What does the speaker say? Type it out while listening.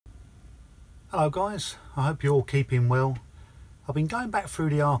Hello guys, I hope you're all keeping well. I've been going back through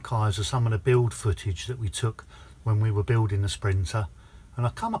the archives of some of the build footage that we took when we were building the Sprinter, and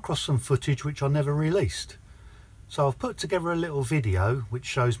I've come across some footage which I never released. So I've put together a little video which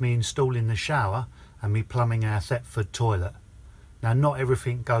shows me installing the shower and me plumbing our Thetford toilet. Now not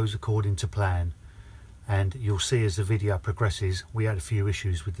everything goes according to plan, and you'll see as the video progresses we had a few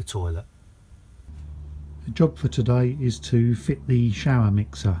issues with the toilet. The job for today is to fit the shower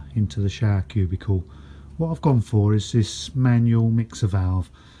mixer into the shower cubicle. What I've gone for is this manual mixer valve.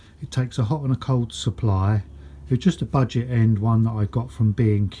 It takes a hot and a cold supply. It was just a budget end one that I got from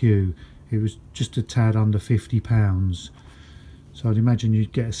B&Q. It was just a tad under £50. So I'd imagine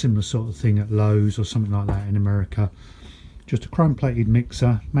you'd get a similar sort of thing at Lowe's or something like that in America. Just a chrome plated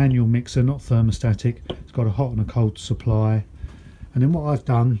mixer, manual mixer, not thermostatic. It's got a hot and a cold supply. And then what I've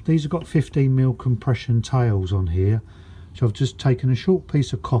done, these have got 15mm compression tails on here. So I've just taken a short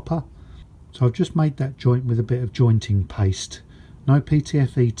piece of copper. So I've just made that joint with a bit of jointing paste. No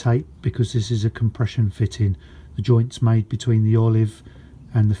PTFE tape because this is a compression fitting. The joint's made between the olive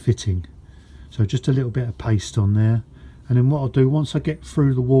and the fitting. So just a little bit of paste on there. And then what I'll do, once I get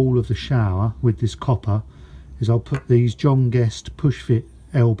through the wall of the shower with this copper, is I'll put these John Guest push fit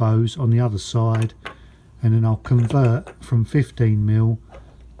elbows on the other side, and then I'll convert from 15mm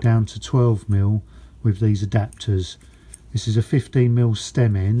down to 12mm with these adapters. This is a 15mm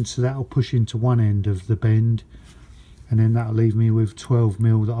stem end, so that'll push into one end of the bend, and then that'll leave me with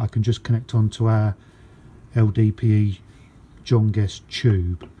 12mm that I can just connect onto our LDPE John Guest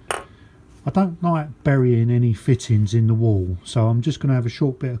tube. I don't like burying any fittings in the wall, so I'm just going to have a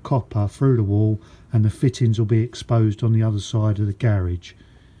short bit of copper through the wall and the fittings will be exposed on the other side of the garage.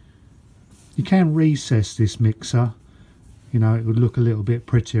 You can recess this mixer, you know, it would look a little bit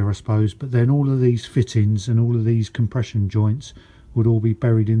prettier I suppose, but then all of these fittings and all of these compression joints would all be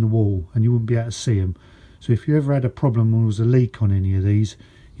buried in the wall and you wouldn't be able to see them. So if you ever had a problem or there was a leak on any of these,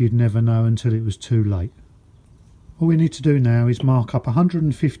 you'd never know until it was too late. All we need to do now is mark up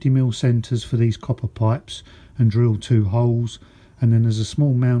 150mm centres for these copper pipes and drill 2 holes, and then there's a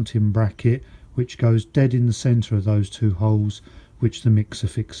small mounting bracket which goes dead in the centre of those 2 holes which the mixer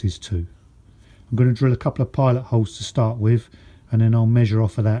fixes to. I'm going to drill a couple of pilot holes to start with, and then I'll measure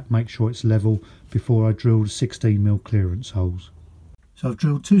off of that, make sure it's level before I drill the 16mm clearance holes. So I've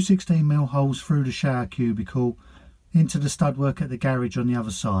drilled 2 16mm holes through the shower cubicle into the stud work at the garage on the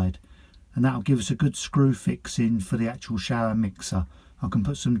other side, and that'll give us a good screw fix in for the actual shower mixer. I can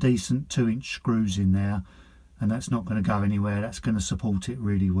put some decent 2-inch screws in there, and that's not going to go anywhere. That's going to support it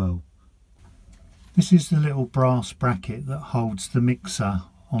really well. This is the little brass bracket that holds the mixer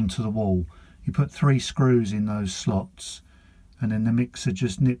onto the wall. You put 3 screws in those slots, and then the mixer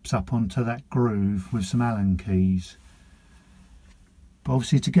just nips up onto that groove with some Allen keys. But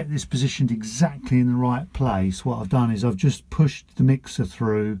obviously to get this positioned exactly in the right place, what I've done is I've just pushed the mixer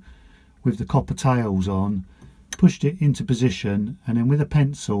through with the copper tails on, pushed it into position, and then with a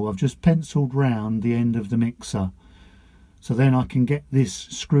pencil I've just penciled round the end of the mixer. So then I can get this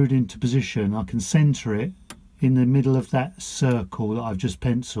screwed into position. I can centre it in the middle of that circle that I've just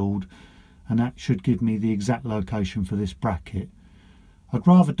penciled, and that should give me the exact location for this bracket. I'd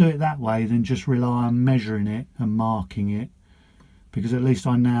rather do it that way than just rely on measuring it and marking it, because at least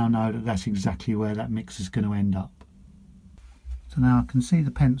I now know that that's exactly where that mixer is going to end up. So now I can see the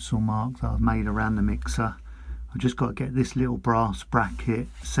pencil mark that I've made around the mixer. I've just got to get this little brass bracket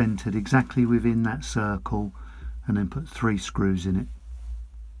centred exactly within that circle, and then put 3 screws in it.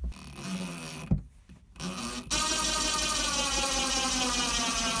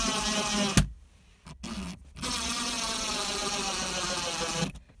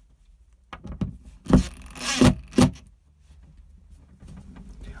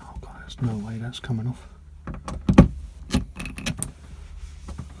 Oh God, there's no way that's coming off.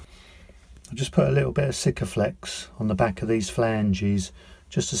 I've just put a little bit of Sikaflex on the back of these flanges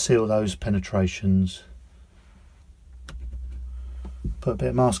just to seal those penetrations. Put a bit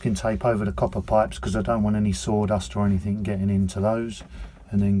of masking tape over the copper pipes because I don't want any sawdust or anything getting into those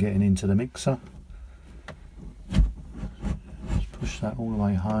and then getting into the mixer. Just push that all the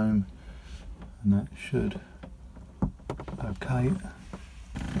way home and that should okay it.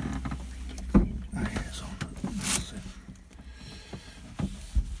 That's it.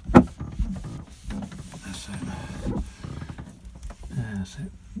 That's it. That's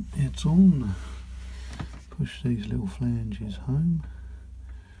it. It's on. Push these little flanges home.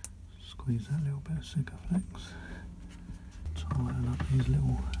 Squeeze that little bit of Sikaflex. Tighten up these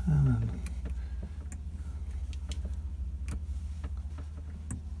little Allen.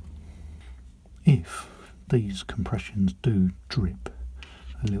 If these compressions do drip,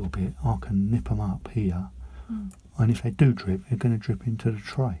 a little bit, I can nip them up here, and if they do drip, they're going to drip into the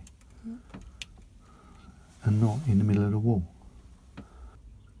tray and not in the middle of the wall.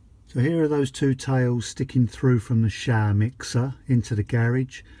 So here are those two tails sticking through from the shower mixer into the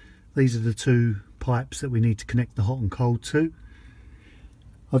garage. These are the two pipes that we need to connect the hot and cold to.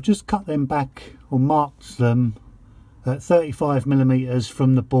 I've just cut them back, or marked them at 35mm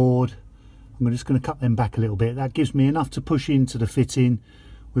from the board. I'm just going to cut them back a little bit. That gives me enough to push into the fitting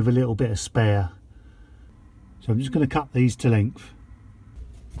with a little bit of spare. So I'm just going to cut these to length.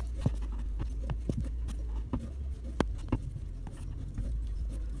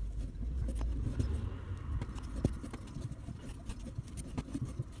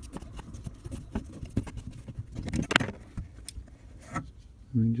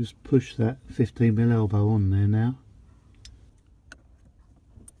 And just push that 15mm elbow on there now.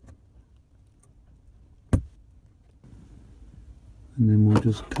 And then we'll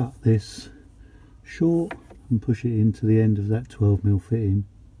just cut this short and push it into the end of that 12mm fitting.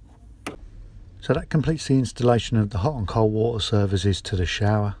 So that completes the installation of the hot and cold water services to the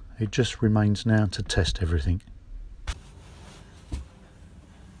shower. It just remains now to test everything.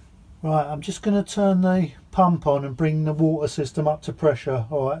 Right, I'm just going to turn the pump on and bring the water system up to pressure.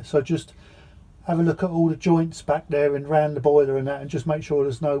 Alright, so just have a look at all the joints back there and round the boiler and that, and just make sure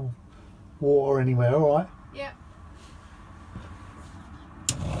there's no water anywhere, alright? Yeah.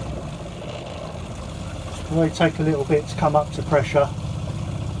 It may take a little bit to come up to pressure.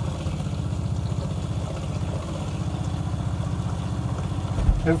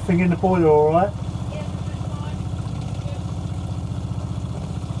 Everything in the boiler alright? Yeah, that's fine.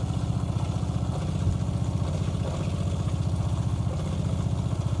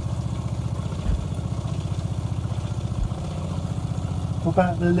 What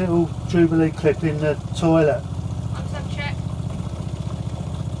about the little Jubilee clip in the toilet? I'll just have a check.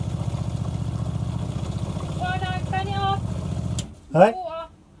 Turn it off. Hey? Water.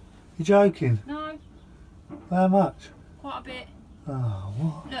 You joking? No, How much? quite a bit. Oh,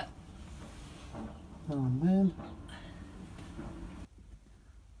 what? Look. Oh man.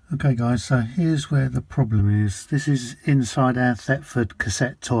 Okay guys, so here's where the problem is. This is inside our Thetford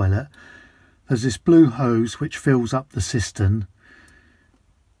cassette toilet. There's this blue hose which fills up the cistern,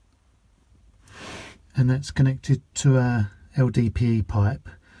 and that's connected to our LDPE pipe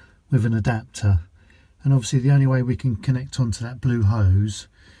with an adapter. And obviously the only way we can connect onto that blue hose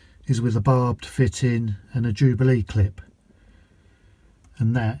is with a barbed fitting and a Jubilee clip.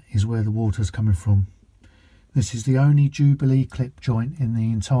 And that is where the water's coming from. This is the only Jubilee clip joint in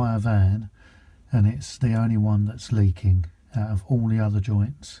the entire van, and it's the only one that's leaking out of all the other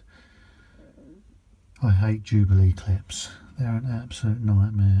joints. I hate Jubilee clips. They're an absolute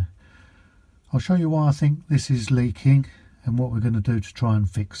nightmare. I'll show you why I think this is leaking and what we're going to do to try and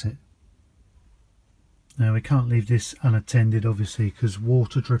fix it. Now we can't leave this unattended obviously, because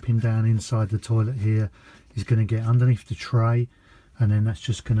water dripping down inside the toilet here is going to get underneath the tray, and then that's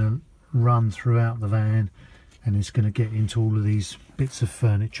just going to run throughout the van, and it's going to get into all of these bits of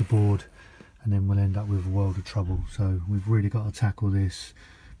furniture board, and then we'll end up with a world of trouble. So we've really got to tackle this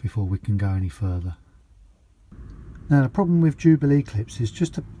before we can go any further. Now the problem with Jubilee clips is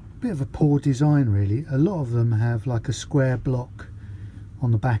just a bit of a poor design really. A lot of them have like a square block on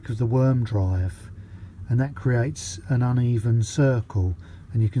the back of the worm drive, and that creates an uneven circle,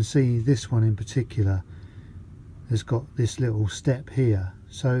 and you can see this one in particular has got this little step here,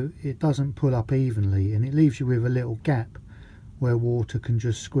 so it doesn't pull up evenly, and it leaves you with a little gap where water can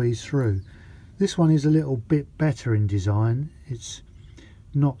just squeeze through. This one is a little bit better in design. It's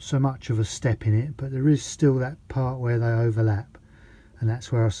not so much of a step in it, but there is still that part where they overlap, and that's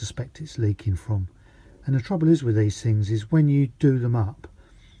where I suspect it's leaking from. And the trouble is with these things is when you do them up,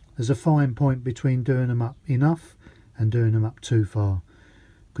 there's a fine point between doing them up enough and doing them up too far,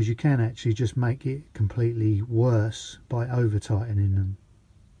 because you can actually just make it completely worse by over tightening them.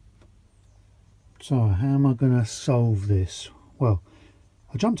 So how am I going to solve this? Well,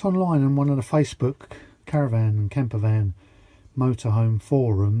 I jumped online on one of the Facebook caravan and campervan motorhome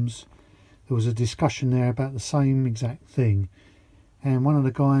forums. There was a discussion there about the same exact thing, and one of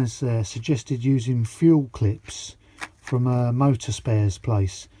the guys there suggested using fuel clips from a motor spares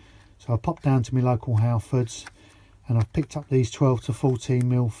place. So I popped down to my local Halfords and I've picked up these 12 to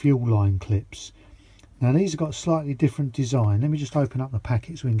 14mm fuel line clips. Now these have got a slightly different design. Let me just open up the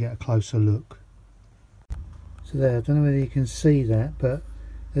packet so we can get a closer look. So there, I don't know whether you can see that, but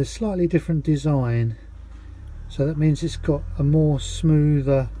there's slightly different design. So that means it's got a more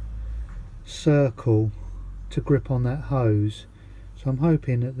smoother circle to grip on that hose. So I'm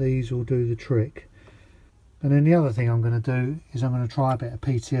hoping that these will do the trick. And then the other thing I'm going to do is I'm going to try a bit of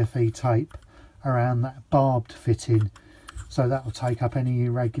PTFE tape around that barbed fitting, so that will take up any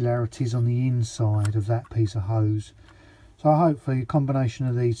irregularities on the inside of that piece of hose. So hopefully a combination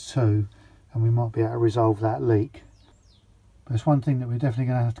of these two and we might be able to resolve that leak. But it's one thing that we're definitely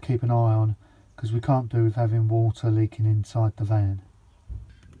going to have to keep an eye on, because we can't do with having water leaking inside the van.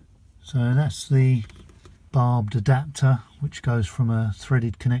 So that's the barbed adapter which goes from a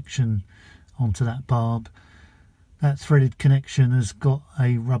threaded connection onto that barb. That threaded connection has got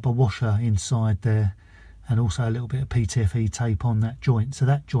a rubber washer inside there and also a little bit of PTFE tape on that joint, so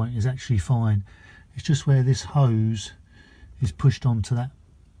that joint is actually fine. It's just where this hose is pushed onto that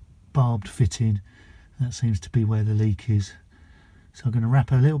barbed fitting, that seems to be where the leak is. So I'm going to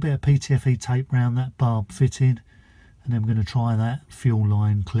wrap a little bit of PTFE tape around that barb fitting, and then we're going to try that fuel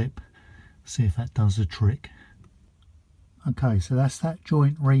line clip, see if that does the trick. Okay, so that's that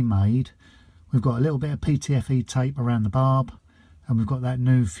joint remade. We've got a little bit of PTFE tape around the barb, and we've got that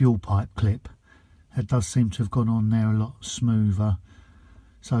new fuel pipe clip. That does seem to have gone on there a lot smoother.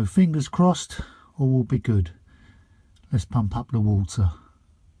 So fingers crossed, all will be good. Let's pump up the water.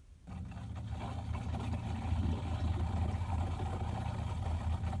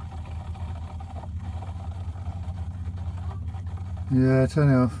 Yeah, turn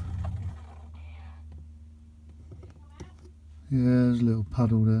it off. Yeah, there's a little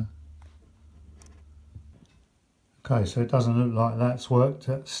puddle there. Okay, so it doesn't look like that's worked.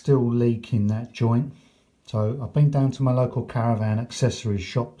 It's still leaking, that joint. So I've been down to my local caravan accessories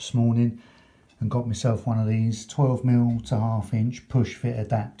shop this morning and got myself one of these 12mm to 1/2 inch push fit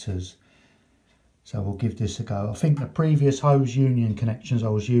adapters. So we'll give this a go. I think the previous hose union connections I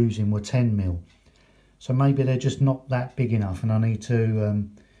was using were 10mm. So maybe they're just not that big enough, and I need to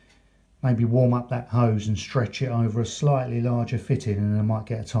maybe warm up that hose and stretch it over a slightly larger fitting, and I might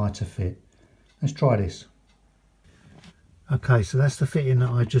get a tighter fit. Let's try this. Okay, so that's the fitting that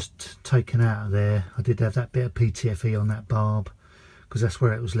I just taken out of there. I did have that bit of PTFE on that barb because that's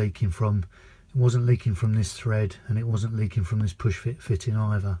where it was leaking from. It wasn't leaking from this thread, and it wasn't leaking from this push fit fitting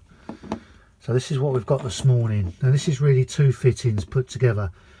either. So this is what we've got this morning. Now this is really two fittings put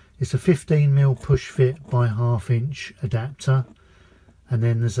together. It's a 15mm push fit by 1/2 inch adapter, and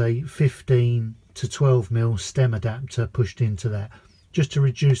then there's a 15 to 12mm stem adapter pushed into that, just to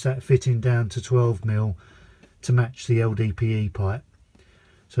reduce that fitting down to 12mm to match the LDPE pipe.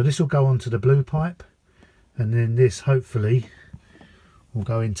 So this will go onto the blue pipe, and then this hopefully will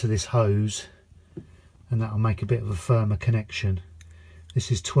go into this hose, and that will make a bit of a firmer connection.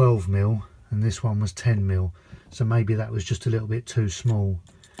 This is 12mm and this one was 10mm, so maybe that was just a little bit too small.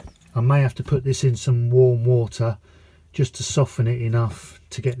 I may have to put this in some warm water just to soften it enough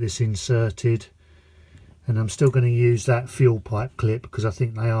to get this inserted, and I'm still going to use that fuel pipe clip because I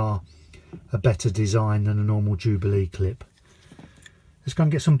think they are a better design than a normal Jubilee clip. Let's go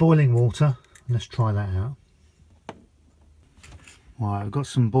and get some boiling water and let's try that out. Right, I've got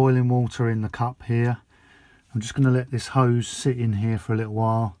some boiling water in the cup here. I'm just going to let this hose sit in here for a little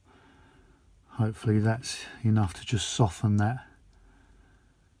while. Hopefully that's enough to just soften that.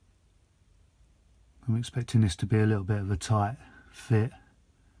 I'm expecting this to be a little bit of a tight fit.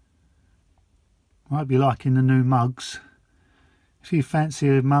 Might be liking the new mugs. If you fancy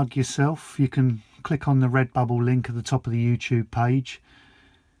a mug yourself, you can click on the Redbubble link at the top of the YouTube page.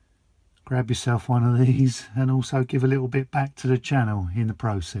 Grab yourself one of these and also give a little bit back to the channel in the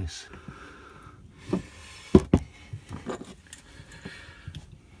process.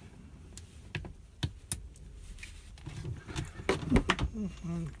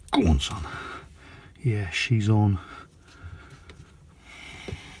 Go on, son. Yeah, she's on.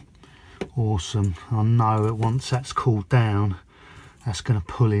 Awesome. I know that once that's cooled down, that's going to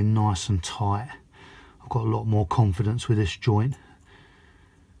pull in nice and tight. I've got a lot more confidence with this joint.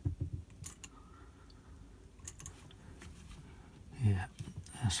 Yeah,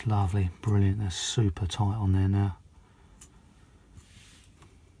 that's lovely, brilliant. That's super tight on there now.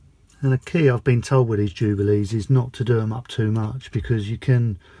 And the key I've been told with these Jubilees is not to do them up too much, because you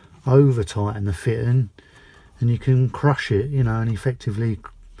can over tighten the fitting and you can crush it, you know, and effectively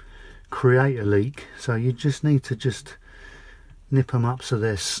create a leak. So you just need to just nip them up so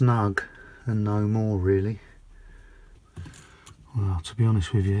they're snug and no more, really. Well, to be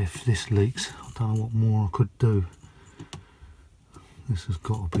honest with you, if this leaks, I don't know what more I could do. This has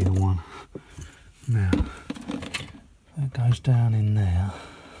got to be the one. Now, that goes down in there.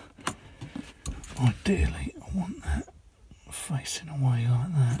 Ideally, I want that facing away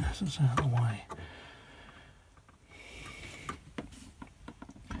like that, as it's out of the way.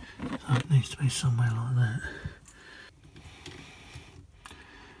 So it needs to be somewhere like that.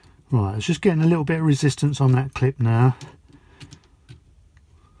 Right, it's just getting a little bit of resistance on that clip now.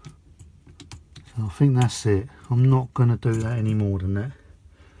 So I think that's it. I'm not going to do that any more than that.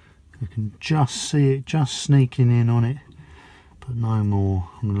 You can just see it just sneaking in on it, but no more.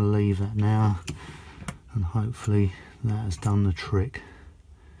 I'm going to leave that now, and hopefully that has done the trick.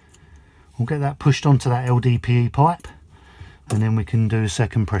 We'll get that pushed onto that LDPE pipe, and then we can do a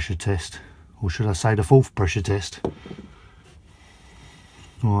second pressure test, or should I say the fourth pressure test.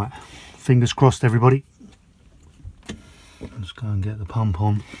 Right, fingers crossed everybody. Let's go and get the pump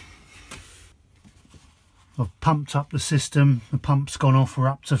on. I've pumped up the system, the pump's gone off, we're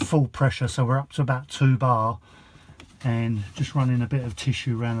up to full pressure, so we're up to about 2 bar, and just running a bit of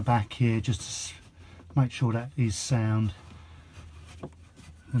tissue around the back here just to make sure that is sound,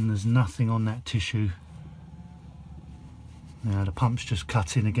 and there's nothing on that tissue. Now the pump's just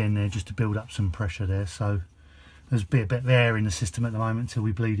cut in again there just to build up some pressure there, so there's a bit of air in the system at the moment until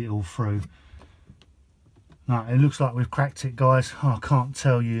we bleed it all through. Right, it looks like we've cracked it, guys. I can't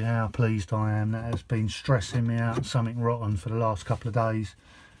tell you how pleased I am. That has been stressing me out something rotten for the last couple of days.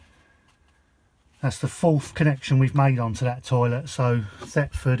 That's the 4th connection we've made onto that toilet. So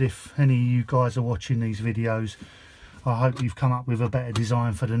Thetford, if any of you guys are watching these videos, I hope you've come up with a better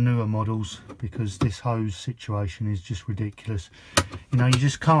design for the newer models, because this hose situation is just ridiculous. You know, you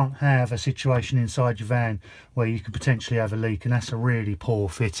just can't have a situation inside your van where you could potentially have a leak, and that's a really poor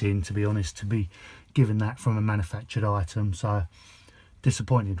fitting, to be honest, to be given that from a manufactured item. So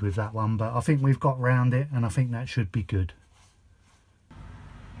disappointed with that one, but I think we've got round it, and I think that should be good.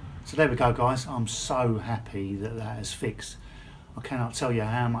 So there we go, guys. I'm so happy that that has fixed. I cannot tell you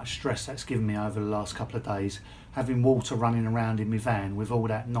how much stress that's given me over the last couple of days. Having water running around in my van with all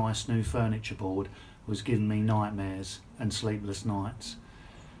that nice new furniture board was giving me nightmares and sleepless nights.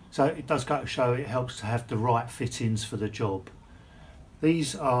 So it does go to show it helps to have the right fittings for the job.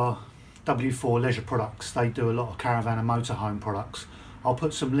 These are W4 Leisure products. They do a lot of caravan and motorhome products. I'll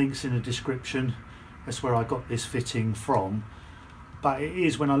put some links in the description. That's where I got this fitting from. But it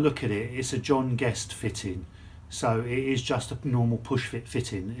is, when I look at it, it's a John Guest fitting. So it is just a normal push fit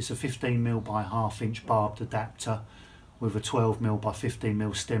fitting. It's a 15mm by 1/2 inch barbed adapter with a 12mm by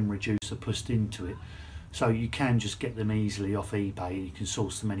 15mm stem reducer pushed into it. So you can just get them easily off eBay. You can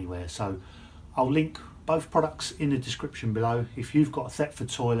source them anywhere. So I'll link both products in the description below. If you've got a Thetford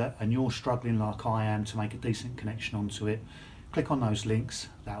toilet and you're struggling like I am to make a decent connection onto it, click on those links.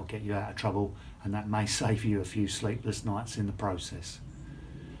 That'll get you out of trouble, and that may save you a few sleepless nights in the process.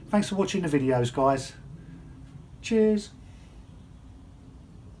 Thanks for watching the videos, guys. Cheers.